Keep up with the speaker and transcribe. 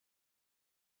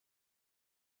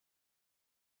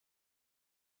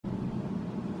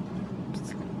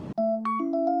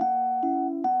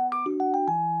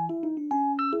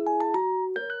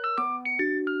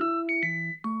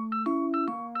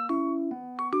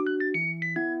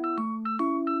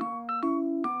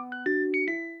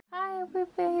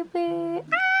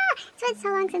been so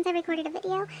long since I recorded a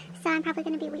video, so I'm probably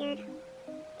going to be weird.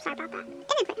 Sorry about that in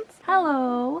advance.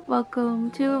 Hello,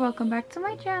 welcome back to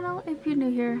my channel. If you're new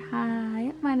here,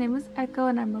 hi, my name is Echo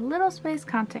and I'm a little space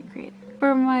content creator.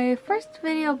 For my first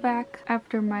video back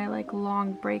after my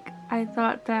long break, I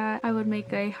thought that I would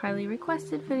make a highly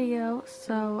requested video,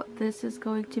 so this is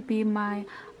going to be my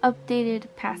updated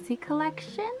Passy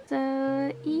collection.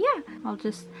 So yeah, I'll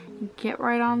just get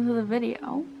right on to the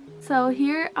video. So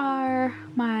here are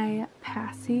my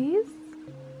Passies.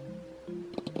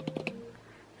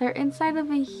 They're inside of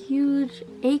a huge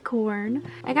acorn.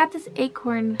 I got this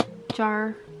acorn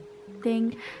jar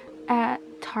thing at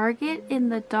Target in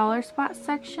the dollar spot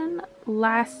section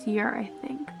last year, I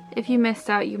think. If you missed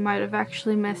out, you might have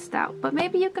actually missed out. But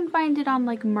maybe you can find it on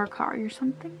Mercari or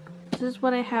something. This is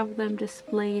what I have them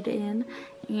displayed in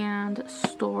and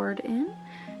stored in.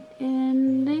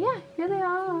 And yeah, here they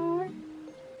are.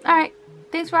 Alright,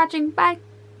 thanks for watching. Bye.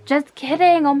 Just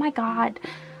kidding. Oh my god.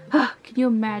 Can you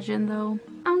imagine though?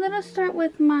 I'm gonna start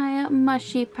with my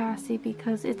mushy Passy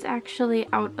because it's actually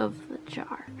out of the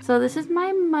jar. So this is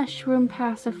my mushroom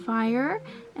pacifier,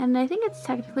 and I think it's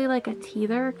technically like a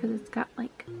teether because it's got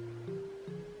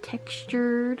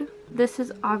textured. This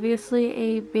is obviously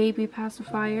a baby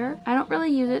pacifier. I don't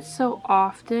really use it so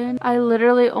often. I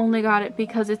literally only got it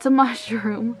because it's a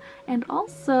mushroom, and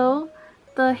also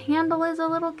the handle is a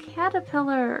little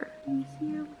caterpillar. Can you see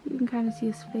him? You can kind of see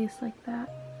his face like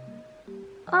that.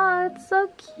 Oh, it's so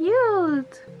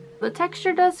cute! The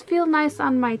texture does feel nice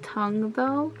on my tongue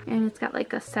though, and it's got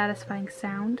a satisfying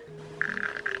sound.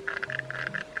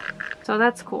 So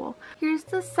that's cool. Here's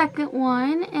the second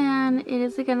one, and it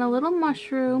is again a little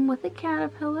mushroom with a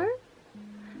caterpillar.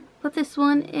 But this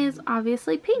one is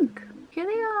obviously pink. Here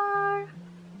they are!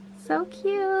 So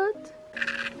cute!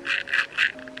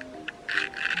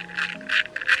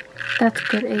 That's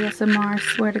good ASMR, I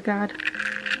swear to God.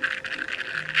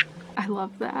 I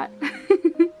love that.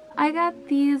 I got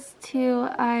these two,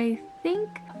 I think,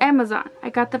 Amazon. I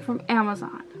got them from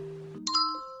Amazon.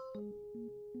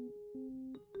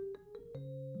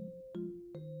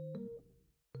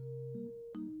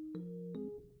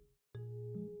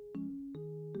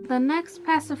 The next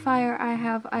pacifier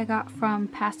I got from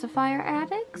Pacifier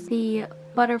Addicts, the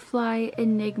Butterfly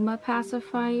Enigma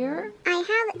pacifier. I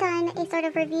have done a sort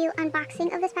of review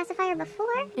unboxing of this pacifier before.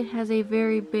 It has a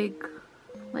very big,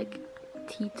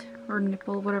 teat or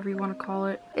nipple, whatever you want to call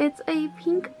it. It's a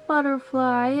pink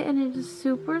butterfly and it is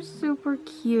super, super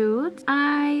cute.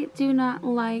 I do not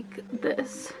like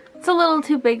this. It's a little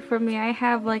too big for me. I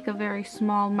have a very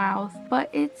small mouth, but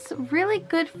it's really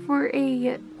good for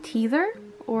a teether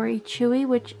or a chewy,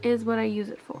 which is what I use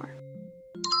it for.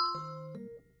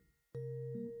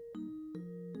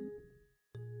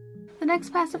 The next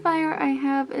pacifier I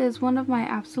have is one of my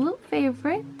absolute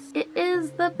favorites. It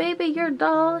is the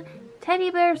Babydoll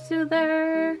Teddy Bear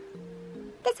Soother.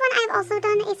 This one I've also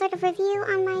done a sort of review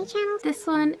on my channel. This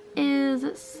one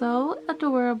is so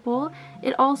adorable.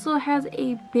 It also has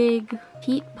a big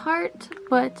teat part,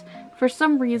 but for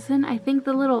some reason I think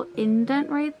the little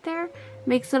indent right there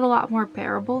makes it a lot more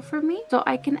bearable for me. So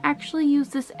I can actually use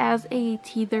this as a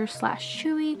teether slash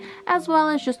chewy, as well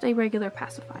as just a regular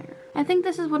pacifier. I think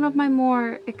this is one of my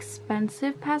more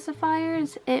expensive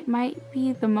pacifiers. It might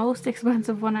be the most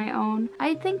expensive one I own.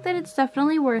 I think that it's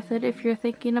definitely worth it if you're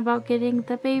thinking about getting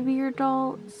the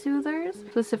Babydoll soothers,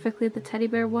 specifically the teddy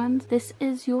bear ones. This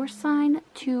is your sign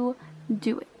to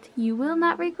do it. You will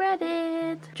not regret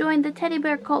it. Join the teddy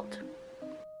bear cult.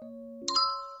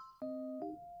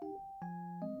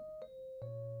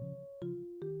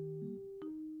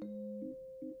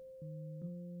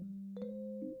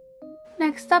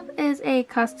 Next up is a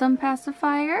custom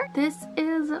pacifier. This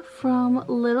is from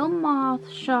Little Moth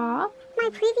Shop. My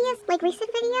previous,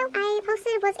 recent video I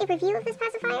posted was a review of this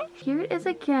pacifier. Here it is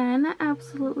again.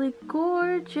 Absolutely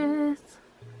gorgeous.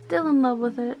 Still in love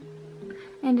with it.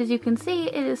 And as you can see,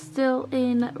 it is still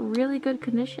in really good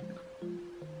condition.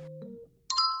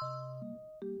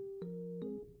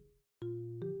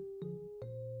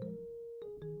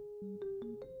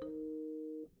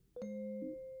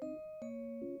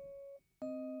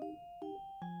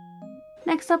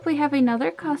 Next up we have another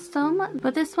custom,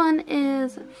 but this one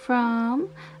is from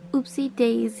Oopsie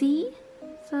Daisy.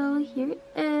 So here it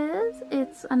is.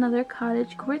 It's another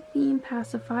cottagecore theme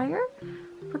pacifier,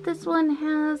 but this one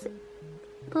has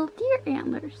little deer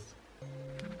antlers.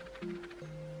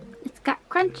 It's got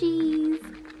crunchies.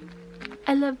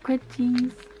 I love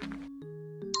crunchies.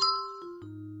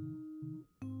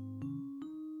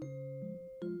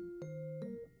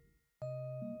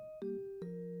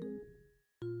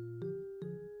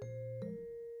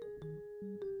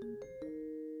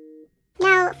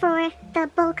 for the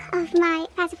bulk of my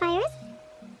pacifiers,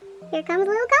 here comes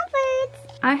Lil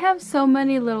Comforts. I have so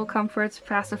many Lil Comforts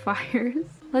pacifiers.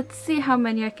 Let's see how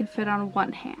many I can fit on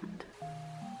one hand.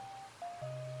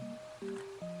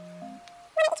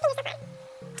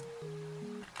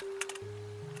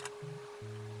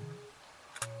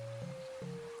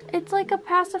 It's like a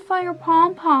pacifier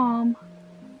pom-pom.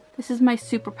 This is my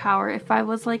superpower. If I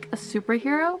was like a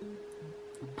superhero,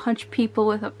 punch people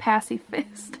with a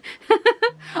pacifist.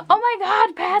 Oh my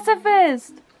god,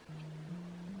 pacifist!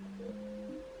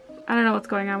 I don't know what's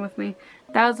going on with me.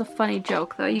 That was a funny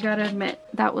joke though, you gotta admit,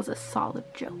 that was a solid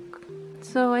joke.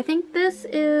 So I think this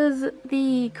is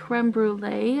the creme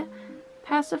brulee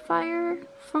pacifier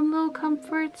from Lil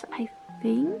Comforts, I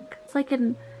think. It's like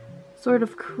a sort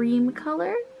of cream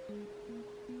color.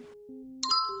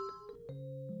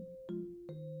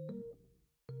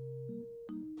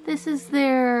 This is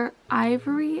their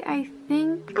ivory, I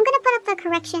think. I'm gonna put up the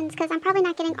corrections because I'm probably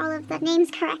not getting all of the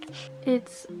names correct.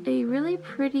 It's a really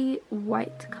pretty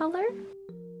white color.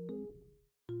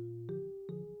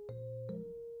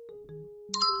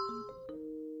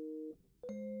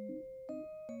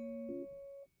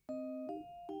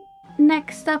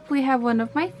 Next up we have one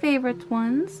of my favorite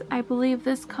ones. I believe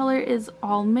this color is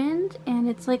almond and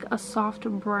it's like a soft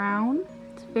brown.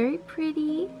 It's very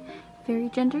pretty, very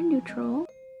gender neutral.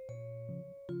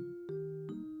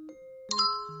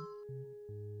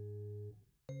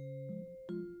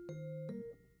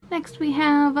 Next we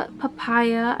have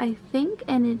papaya, I think,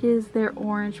 and it is their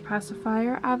orange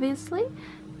pacifier, obviously.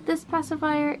 This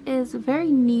pacifier is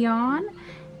very neon,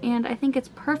 and I think it's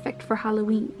perfect for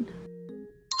Halloween.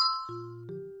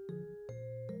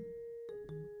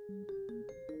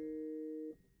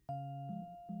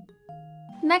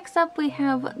 Next up we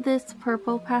have this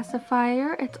purple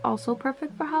pacifier. It's also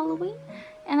perfect for Halloween,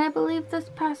 and I believe this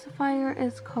pacifier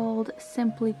is called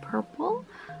Simply Purple.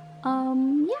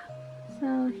 Yeah.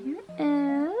 So here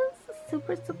it is,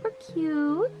 super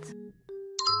cute.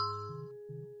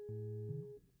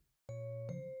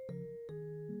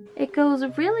 It goes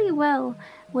really well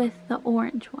with the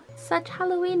orange one. Such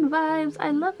Halloween vibes,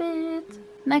 I love it.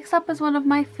 Next up is one of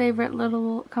my favorite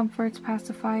Lil Comforts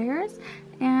pacifiers,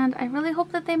 and I really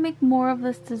hope that they make more of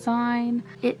this design.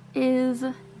 It is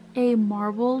a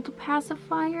marbled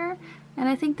pacifier, and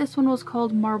I think this one was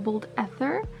called Marbled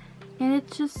Ether. And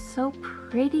it's just so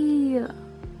pretty. If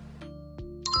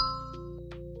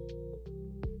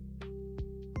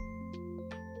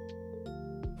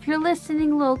you're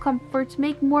listening, Lil Comforts,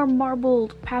 make more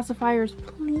marbled pacifiers,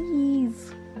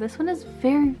 please. This one is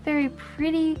very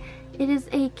pretty. It is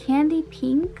a candy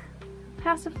pink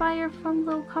pacifier from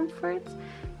Lil Comforts,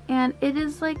 and it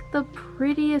is like the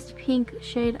prettiest pink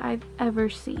shade I've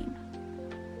ever seen.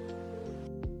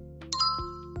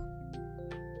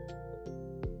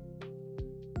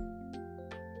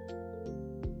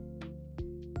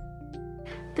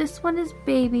 This one is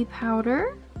baby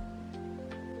powder,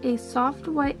 a soft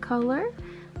white color.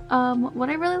 What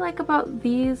I really like about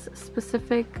these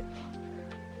specific...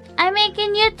 I'm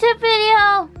making YouTube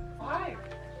video! Hi!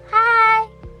 Hi!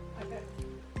 Okay.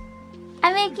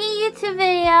 I'm making YouTube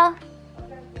video.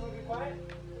 Okay, you wanna be quiet?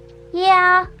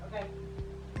 Yeah, Okay.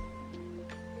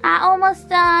 I'm almost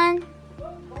done. Go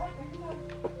ahead, take your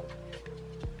time.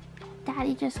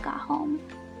 Daddy just got home.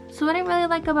 So what I really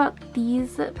like about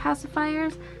these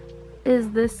pacifiers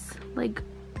is this, like,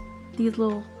 these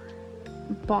little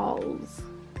balls.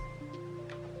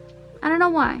 I don't know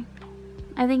why.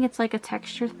 I think it's like a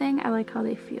texture thing. I like how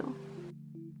they feel.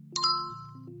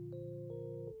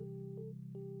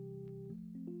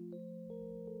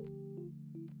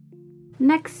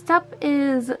 Next up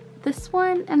is this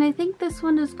one, and I think this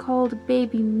one is called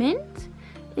Baby Mint.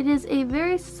 It is a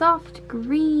very soft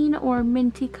green or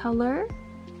minty color.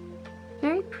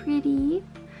 Very pretty.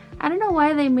 I don't know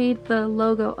why they made the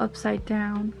logo upside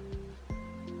down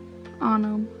on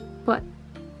them, but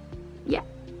yeah.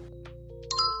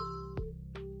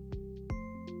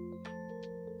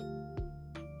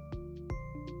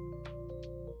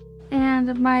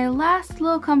 And my last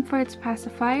Lil Comforts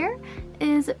pacifier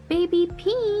is Baby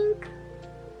Pink.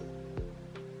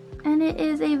 And it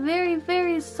is a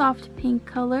very soft pink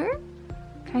color.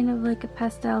 Kind of like a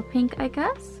pastel pink, I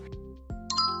guess.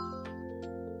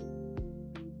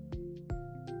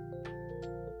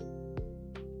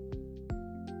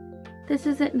 This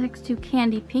is it next to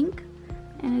Candy Pink,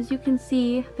 and as you can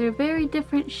see, they're very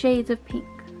different shades of pink.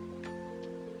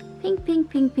 Pink, pink,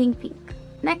 pink, pink, pink.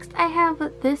 Next I have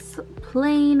this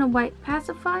plain white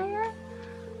pacifier,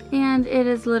 and it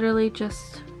is literally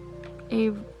just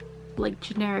a like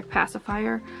generic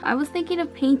pacifier. I was thinking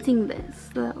of painting this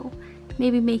though.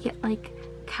 Maybe make it like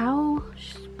cow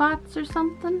spots or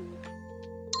something.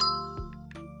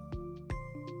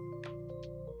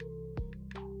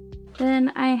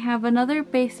 Then I have another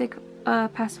basic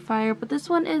pacifier, but this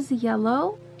one is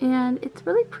yellow and it's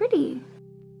really pretty.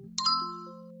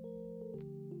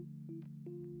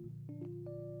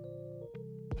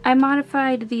 I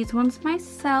modified these ones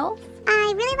myself.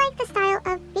 I really like the style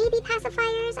of baby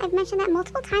pacifiers. I've mentioned that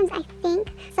multiple times, I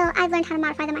think. So I've learned how to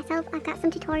modify them myself. I've got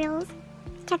some tutorials.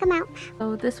 Check them out.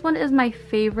 So this one is my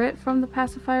favorite from the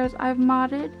pacifiers I've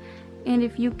modded. And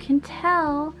if you can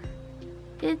tell,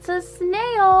 it's a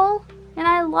snail. And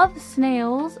I love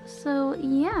snails. So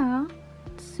yeah,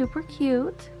 it's super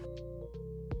cute.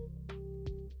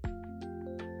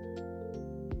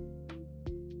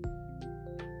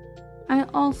 I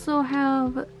also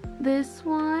have this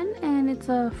one, and it's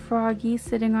a froggy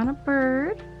sitting on a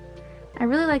bird. I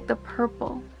really like the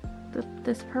purple.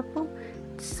 This purple.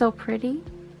 It's so pretty.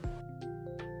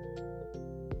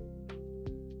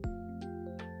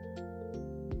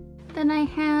 Then I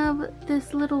have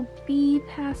this little bee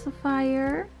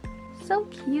pacifier. So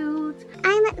cute.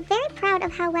 I'm very proud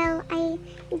of how well I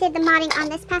did the modding on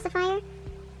this pacifier.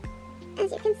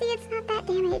 As you can see, it's not that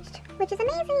damaged, which is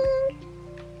amazing.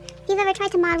 If you've ever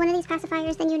tried to mod one of these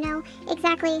pacifiers, then you know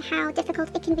exactly how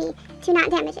difficult it can be to not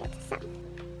damage it, so.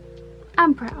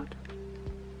 I'm proud.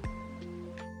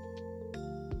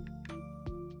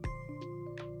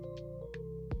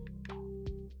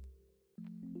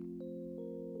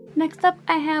 Next up,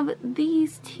 I have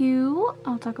these two.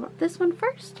 I'll talk about this one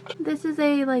first. This is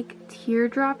a like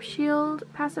teardrop shield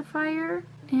pacifier,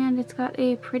 and it's got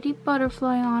a pretty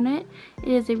butterfly on it. It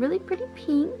is a really pretty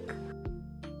pink.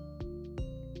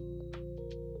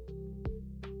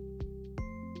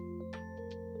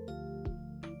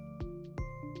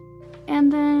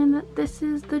 And then this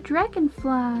is the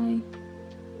dragonfly.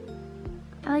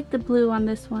 I like the blue on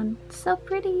this one. It's so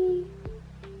pretty.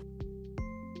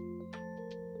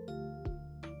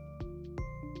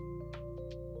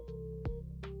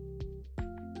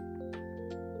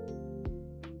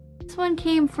 This one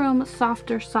came from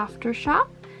Softer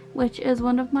Shop, which is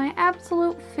one of my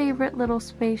absolute favorite little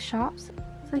space shops.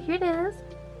 So here it is.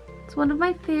 It's one of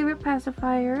my favorite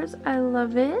pacifiers. I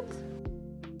love it.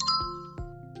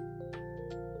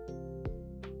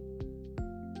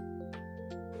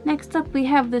 Next up, we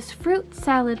have this fruit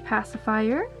salad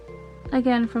pacifier,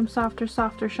 again from Softer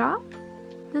Shop.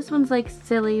 This one's like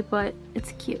silly, but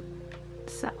it's cute.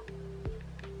 So.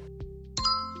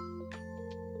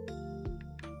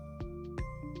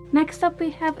 Next up,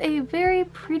 we have a very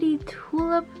pretty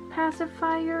tulip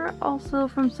pacifier, also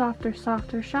from Softer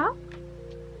Shop.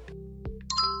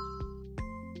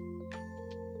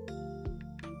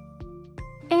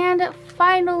 And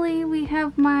finally, we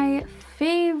have my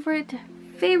favorite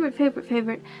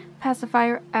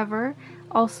pacifier ever,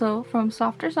 also from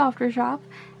Softer Shop,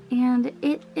 and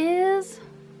it is,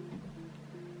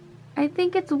 I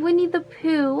think it's Winnie the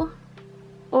Pooh,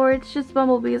 or it's just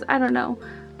bumblebees, I don't know,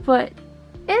 but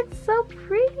it's so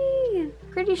pretty.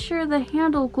 Pretty sure the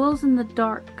handle glows in the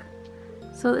dark.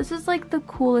 So this is like the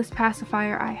coolest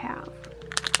pacifier I have.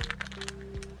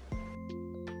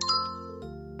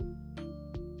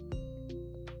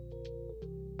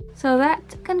 So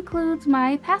that concludes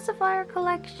my pacifier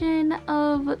collection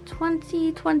of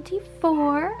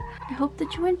 2024. I hope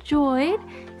that you enjoyed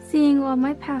seeing all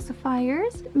my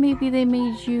pacifiers. Maybe they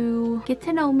made you get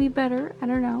to know me better. I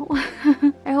don't know.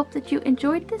 I hope that you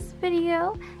enjoyed this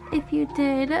video. If you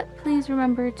did, please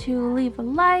remember to leave a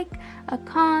like, a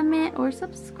comment, or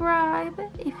subscribe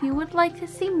if you would like to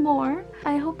see more.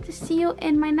 I hope to see you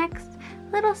in my next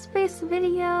little space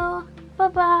video.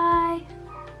 Bye-bye.